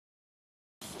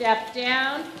Step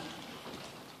down.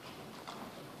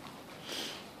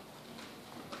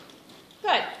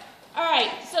 Good. All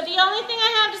right, so the only thing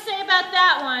I have to say about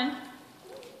that one,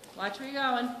 watch where you're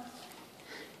going.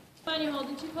 Come on, you're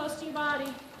holding too close to your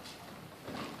body.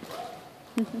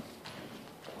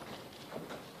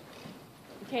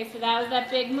 Okay, so that was that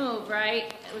big move,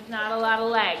 right? With not a lot of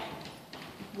leg.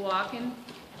 Walking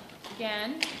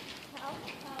again.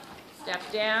 Step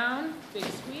down, big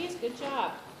squeeze, good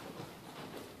job.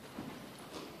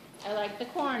 I like the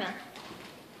corner.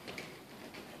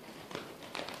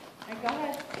 All right, go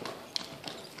ahead.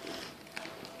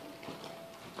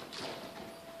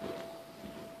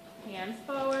 Hands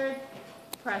forward,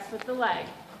 press with the leg.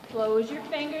 Close your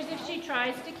fingers if she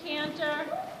tries to canter.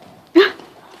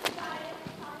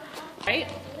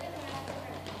 Right?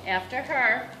 After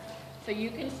her. So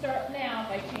you can start now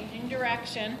by changing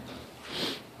direction.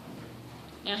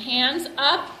 Now hands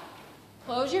up,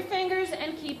 close your fingers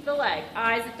and keep the leg.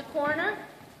 Eyes at the corner.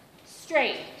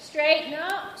 Straight, straight, no,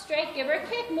 straight. Give her a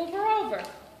kick, move her over.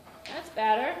 That's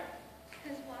better.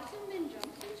 Has Watson been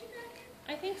jumped since you got here?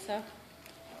 I think so.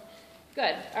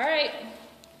 Good, all right.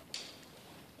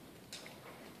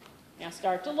 Now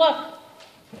start to look.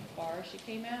 As far as she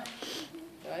came out.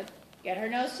 Good. Get her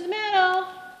nose to the middle.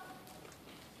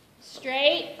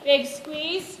 Straight, big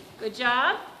squeeze. Good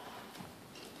job.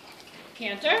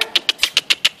 Canter.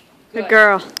 Good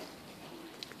girl.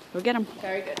 Go get him.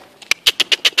 Very good.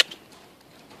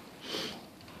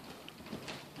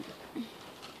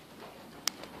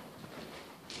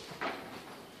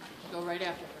 Go right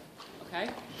after her, okay?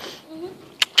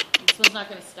 This one's not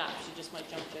going to stop. She just might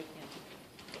jump to a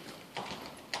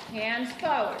canter. Hands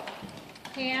forward.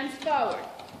 Hands forward.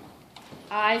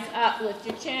 Eyes up. Lift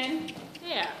your chin.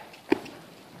 There.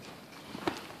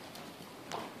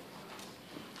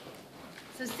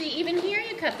 So see, even here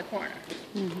you cut the corner.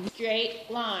 Straight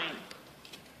line.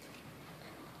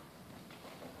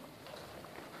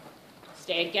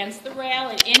 Stay against the rail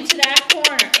and into that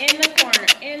corner. In the corner.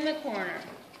 In the corner.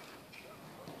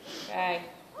 Okay.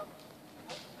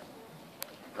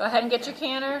 Go ahead and get your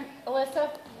canter,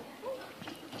 Alyssa.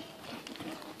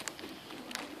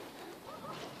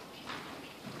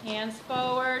 Hands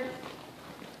forward.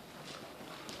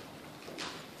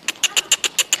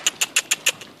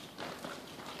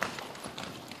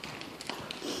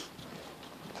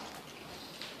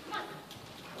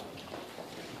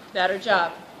 Better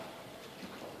job.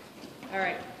 All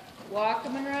right. Walk,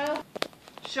 Monroe.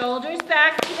 Shoulders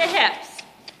back to the hips.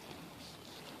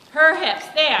 Her hips,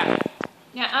 there.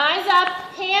 Now eyes up,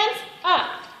 hands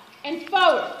up, and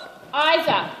forward. Eyes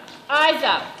up, eyes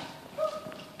up.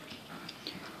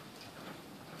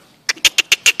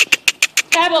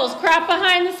 Pebbles, crop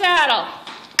behind the saddle.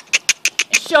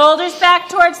 Shoulders back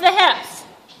towards the hips.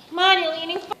 Come on, you're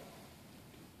leaning forward.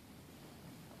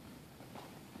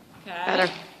 Okay.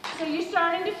 Better. So you're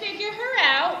starting to figure her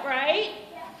out, right?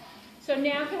 Yeah. So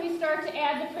now can we start to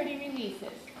add the pretty releases?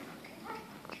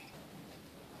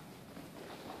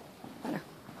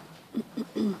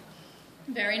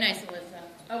 Very nice, Alyssa.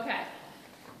 Okay.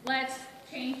 Let's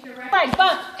change direction. Leg,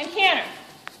 bump, and canter.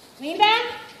 Lean back.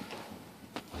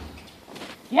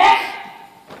 Yes!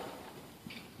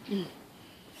 All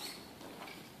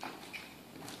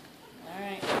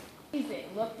right. Easy.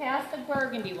 Look past the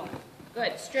burgundy one.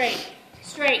 Good. Straight.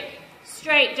 Straight.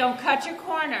 Straight. Don't cut your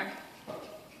corner.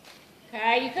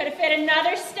 Okay? You could have fit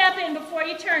another step in before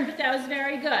you turned, but that was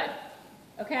very good.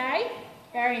 Okay?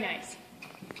 Very nice.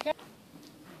 Okay.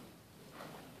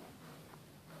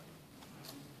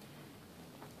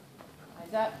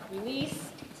 Eyes up.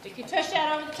 Release. Stick your tush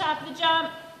out over the top of the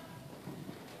jump.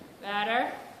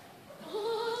 Better.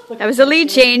 That was a lead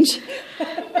change.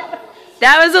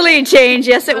 That was a lead change.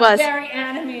 Yes, it was. A very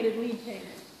animated lead change.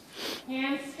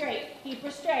 Hands straight. Keep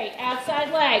her straight.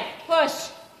 Outside leg.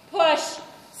 Push. Push.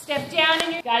 Step down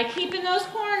in your... Got to keep in those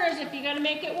corners if you're going to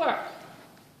make it work.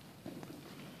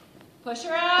 Push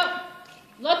her out.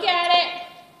 Look at it.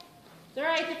 It's all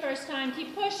right the first time.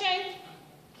 Keep pushing.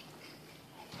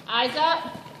 Eyes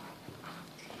up.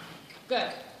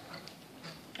 Good.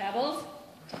 Pebbles.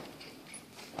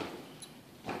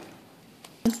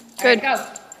 Good. All right, go.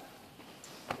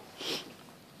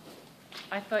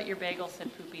 I thought your bagel said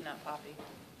poopy, not poppy.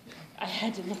 I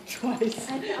had to look twice.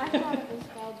 I thought it was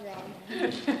spelled wrong.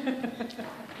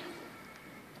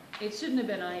 It shouldn't have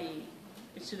been IE.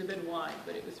 It should have been Y,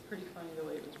 but it was pretty funny the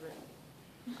way it was written.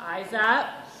 Eyes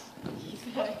up.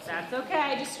 That's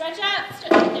okay. Just stretch out.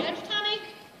 Stretch out your tummy.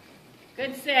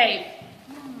 Good save.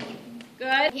 Good.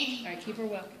 All right, keep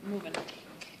her moving.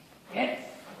 Hits.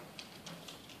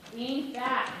 Lean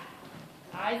back.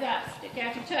 Eyes up. Stick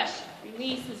out your tush.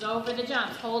 Release is over the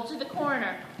jumps. Hold to the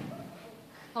corner.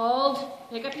 Hold.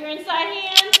 Pick up your inside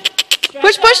hand. Stretch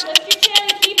Push, push. Up, lift your chin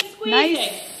and keep squeezing.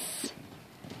 Nice.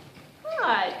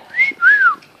 Good.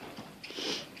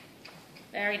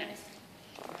 Very nice.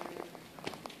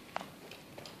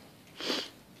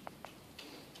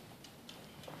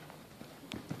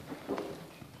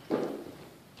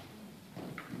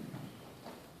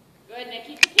 Good, now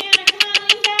keep your canter. Come on,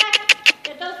 lean back.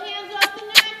 Get those hands off the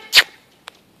neck.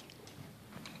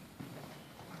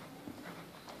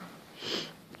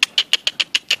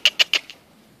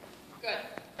 Good.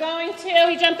 Going to,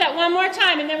 you jump that one more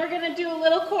time, and then we're going to do a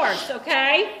little course,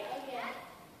 okay?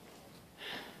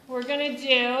 We're going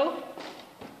to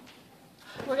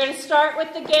start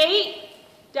with the gate,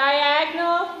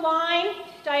 diagonal line,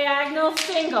 diagonal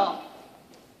single.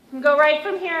 You can go right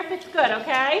from here if it's good,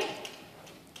 okay?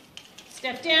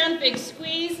 Step down, big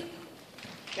squeeze.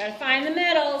 Gotta find the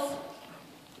middles.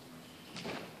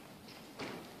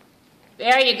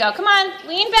 There you go. Come on,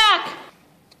 lean back.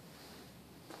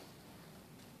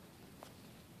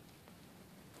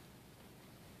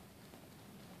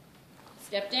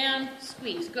 Step down,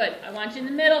 squeeze. Good. I want you in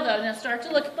the middle though. Now start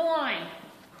to look at the line.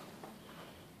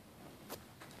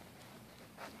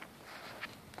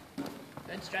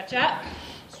 Good. Stretch up.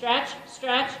 Stretch,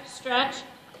 stretch, stretch.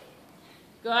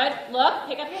 Good. Look.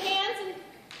 Pick up your hands and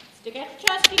stick out your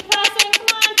chest. Keep pressing.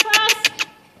 Come on, press.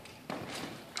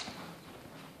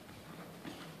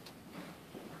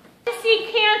 I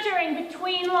see cantering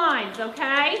between lines,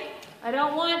 okay? I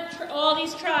don't want all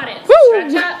these trot-ins.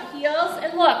 Stretch up, heels,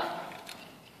 and look.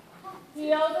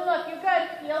 Heels and look. You're good.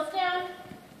 Heels down.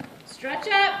 Stretch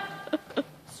up.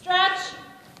 Stretch.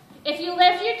 If you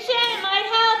lift your chin, it might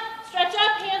help. Stretch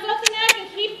up, hands off the neck, and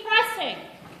keep pressing.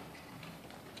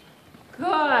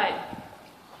 Good.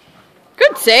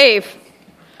 Good save.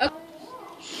 Okay.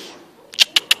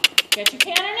 Get your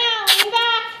canter now. Lean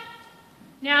back.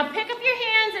 Now pick up your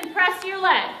hands and press your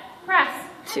leg. Press.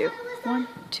 2, 1,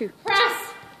 2.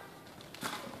 Press.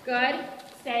 Good.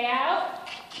 Stay out.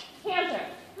 Canter.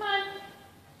 Come on.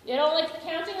 You don't like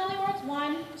counting only works.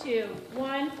 1, 2,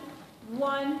 1,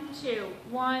 1, 2,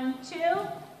 1, 2.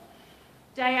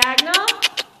 Diagonal.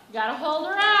 You gotta hold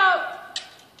her out.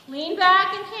 Lean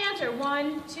back and canter.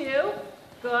 1, 2.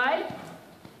 Good.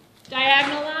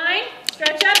 Diagonal line.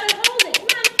 Stretch up and hold it. Come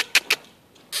on.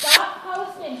 Stop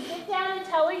posting. Sit down and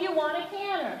tell her you want a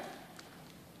canter.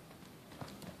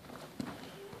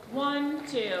 1,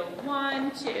 2,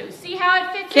 1, 2. See how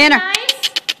it fits in Canter. nice?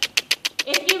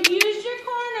 If you used your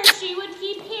corner, she would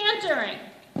keep cantering.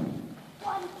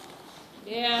 1.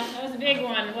 Yeah, that was a big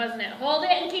one, wasn't it? Hold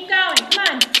it and keep going.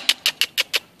 Come on.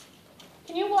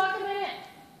 Can you walk a minute?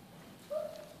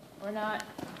 Or not?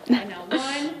 I know.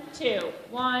 1, 2.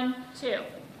 1, 2.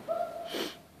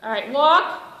 All right,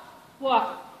 walk.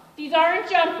 Walk. These aren't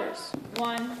jumpers.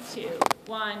 1, 2.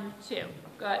 1, 2.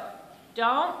 Good.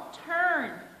 Don't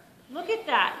turn. Look at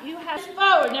that. You have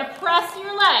forward. Now press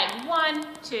your leg. 1,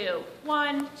 2.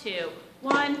 1, 2.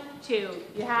 1, 2.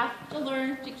 You have to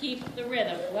learn to keep the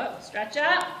rhythm. Whoop. Stretch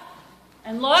up.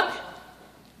 And look.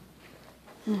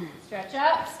 Stretch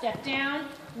up. Step down.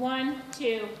 1,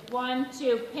 2. 1,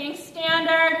 2. Pink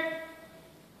standard.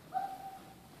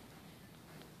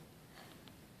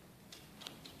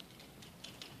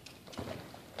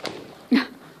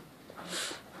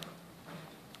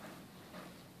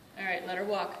 All right, let her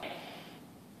walk.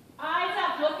 Eyes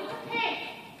up, look at the pink.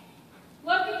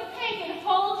 Look at the pink and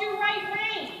hold your right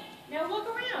rein. Now look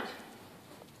around.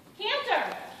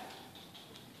 Canter.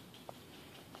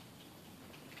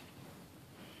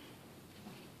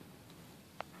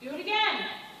 Do it again.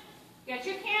 Get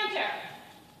your canter.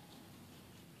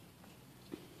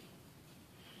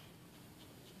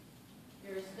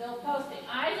 You're still posting.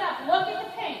 Eyes up, look at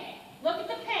the pink. Look at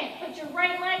the pink. Put your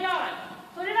right leg on.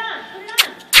 Put it on, put it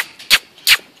on.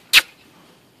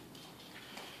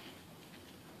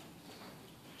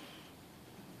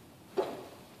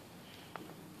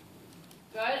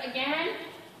 Good, again.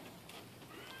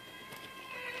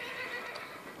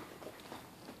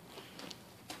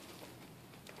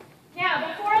 Now,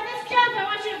 before this jump, I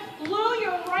want you to glue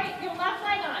your left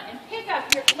leg on and pick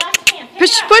up your left hand.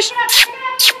 Push, push. Pick up your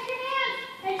hands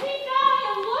and keep going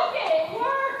and look at it. It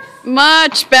works.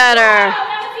 Much better. Wow,